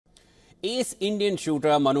Ace Indian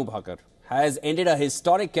shooter Manu Bhaker has ended a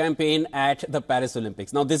historic campaign at the Paris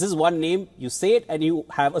Olympics. Now, this is one name, you say it and you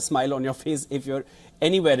have a smile on your face if you're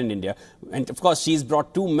anywhere in India. And of course, she's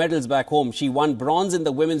brought 2 medals back home. She won bronze in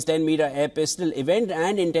the women's 10-meter air pistol event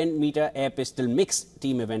and in 10-meter air pistol mixed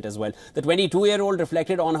team event as well. The 22-year-old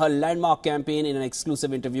reflected on her landmark campaign in an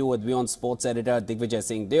exclusive interview with WION sports editor Digvijay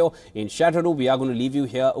Singh. In Chateauroux, we are going to leave you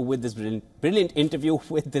here with this brilliant interview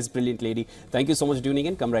with this brilliant lady. Thank you so much for tuning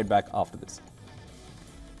in. Come right back after this.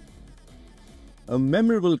 A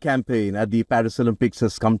memorable campaign at the Paris Olympics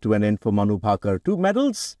has come to an end for Manu Bhaker. 2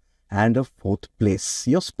 medals and a 4th place.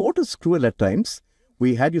 Your sport is cruel at times.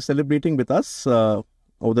 We had you celebrating with us over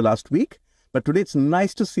the last week. But today it's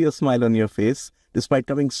nice to see a smile on your face despite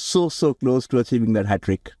coming so close to achieving that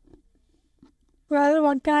hat-trick. Well,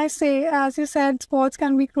 what can I say? As you said, sports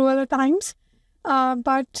can be cruel at times.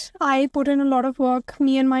 But I put in a lot of work.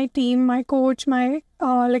 Me and my team, my coach, the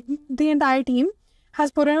entire team has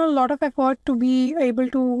put in a lot of effort to be able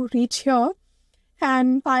to reach here.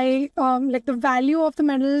 And the value of the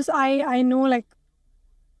medals, I know,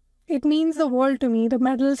 it means the world to me. The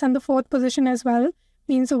medals and the 4th position as well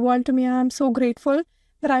means the world to me. I'm so grateful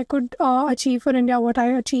that I could achieve for India what I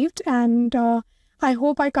achieved. And I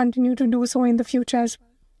hope I continue to do so in the future as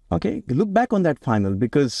well. Okay, look back on that final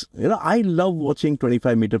because, I love watching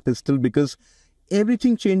 25-meter pistol because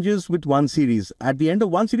everything changes with one series. At the end of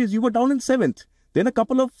one series, you were down in 7th. Then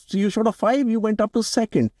you shot a 5, you went up to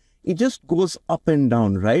 2nd. It just goes up and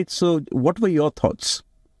down, right? So what were your thoughts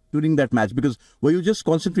during that match? Because were you just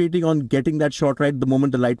concentrating on getting that shot right the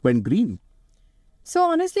moment the light went green? So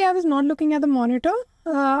honestly, I was not looking at the monitor.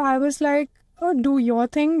 I was like, do your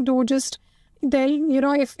thing.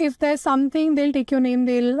 If there's something, they'll take your name.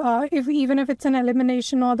 Even if it's an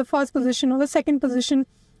elimination or the 1st position or the 2nd position,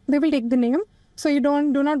 they will take the name. So you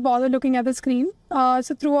do not bother looking at the screen.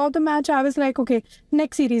 So throughout the match, I was like, okay,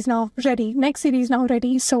 next series now, ready. Next series now,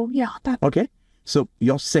 ready. So yeah. Okay. So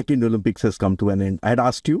your 2nd Olympics has come to an end. I had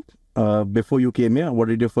asked you before you came here, what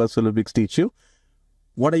did your 1st Olympics teach you?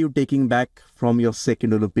 What are you taking back from your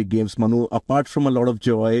 2nd Olympic Games, Manu, apart from a lot of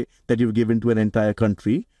joy that you've given to an entire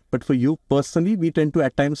country? But for you personally, we tend to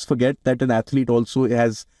at times forget that an athlete also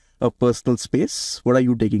has a personal space. What are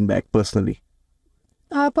you taking back personally?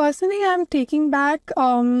 Personally, I'm taking back,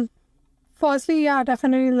 firstly,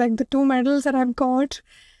 definitely the 2 medals that I've got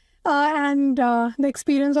and the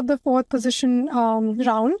experience of the 4th position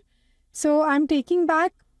round. So I'm taking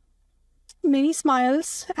back many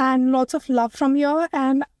smiles and lots of love from here.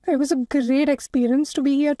 And it was a great experience to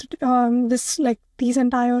be here these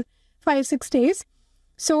entire 5-6 days.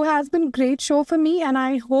 So it has been a great show for me. And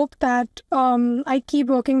I hope that I keep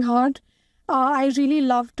working hard. I really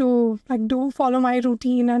love to follow my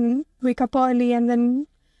routine and wake up early and then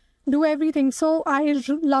do everything. So I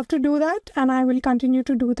love to do that and I will continue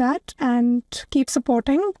to do that and keep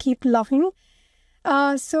supporting, keep loving.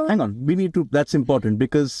 Hang on, that's important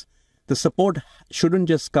because the support shouldn't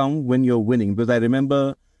just come when you're winning, because I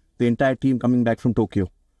remember the entire team coming back from Tokyo.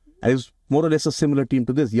 And it was more or less a similar team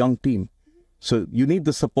to this, young team. So you need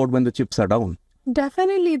the support when the chips are down.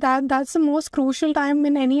 Definitely, that's the most crucial time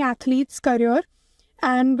in any athlete's career.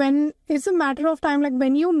 And when it's a matter of time,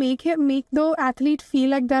 when you make the athlete feel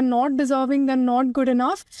like they're not deserving, they're not good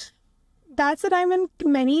enough, that's the time when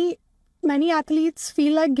many athletes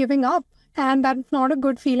feel like giving up. And that's not a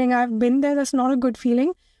good feeling. I've been there. That's not a good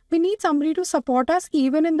feeling. We need somebody to support us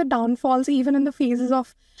even in the downfalls, even in the phases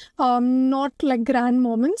of not grand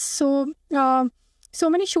moments. So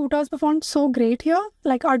many shooters performed so great here,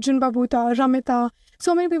 like Arjun Babuta, Ramita.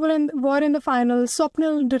 So many people were in the final.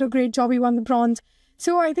 Swapnil did a great job. He won the bronze.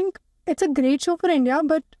 So I think it's a great show for India,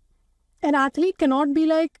 but an athlete cannot be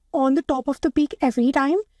on the top of the peak every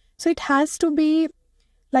time. So it has to be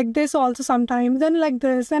like this also sometimes, then like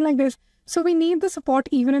this, then like this. So we need the support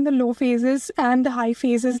even in the low phases and the high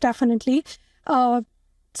phases, definitely.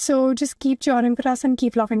 So just keep cheering for us and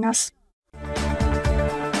keep loving us.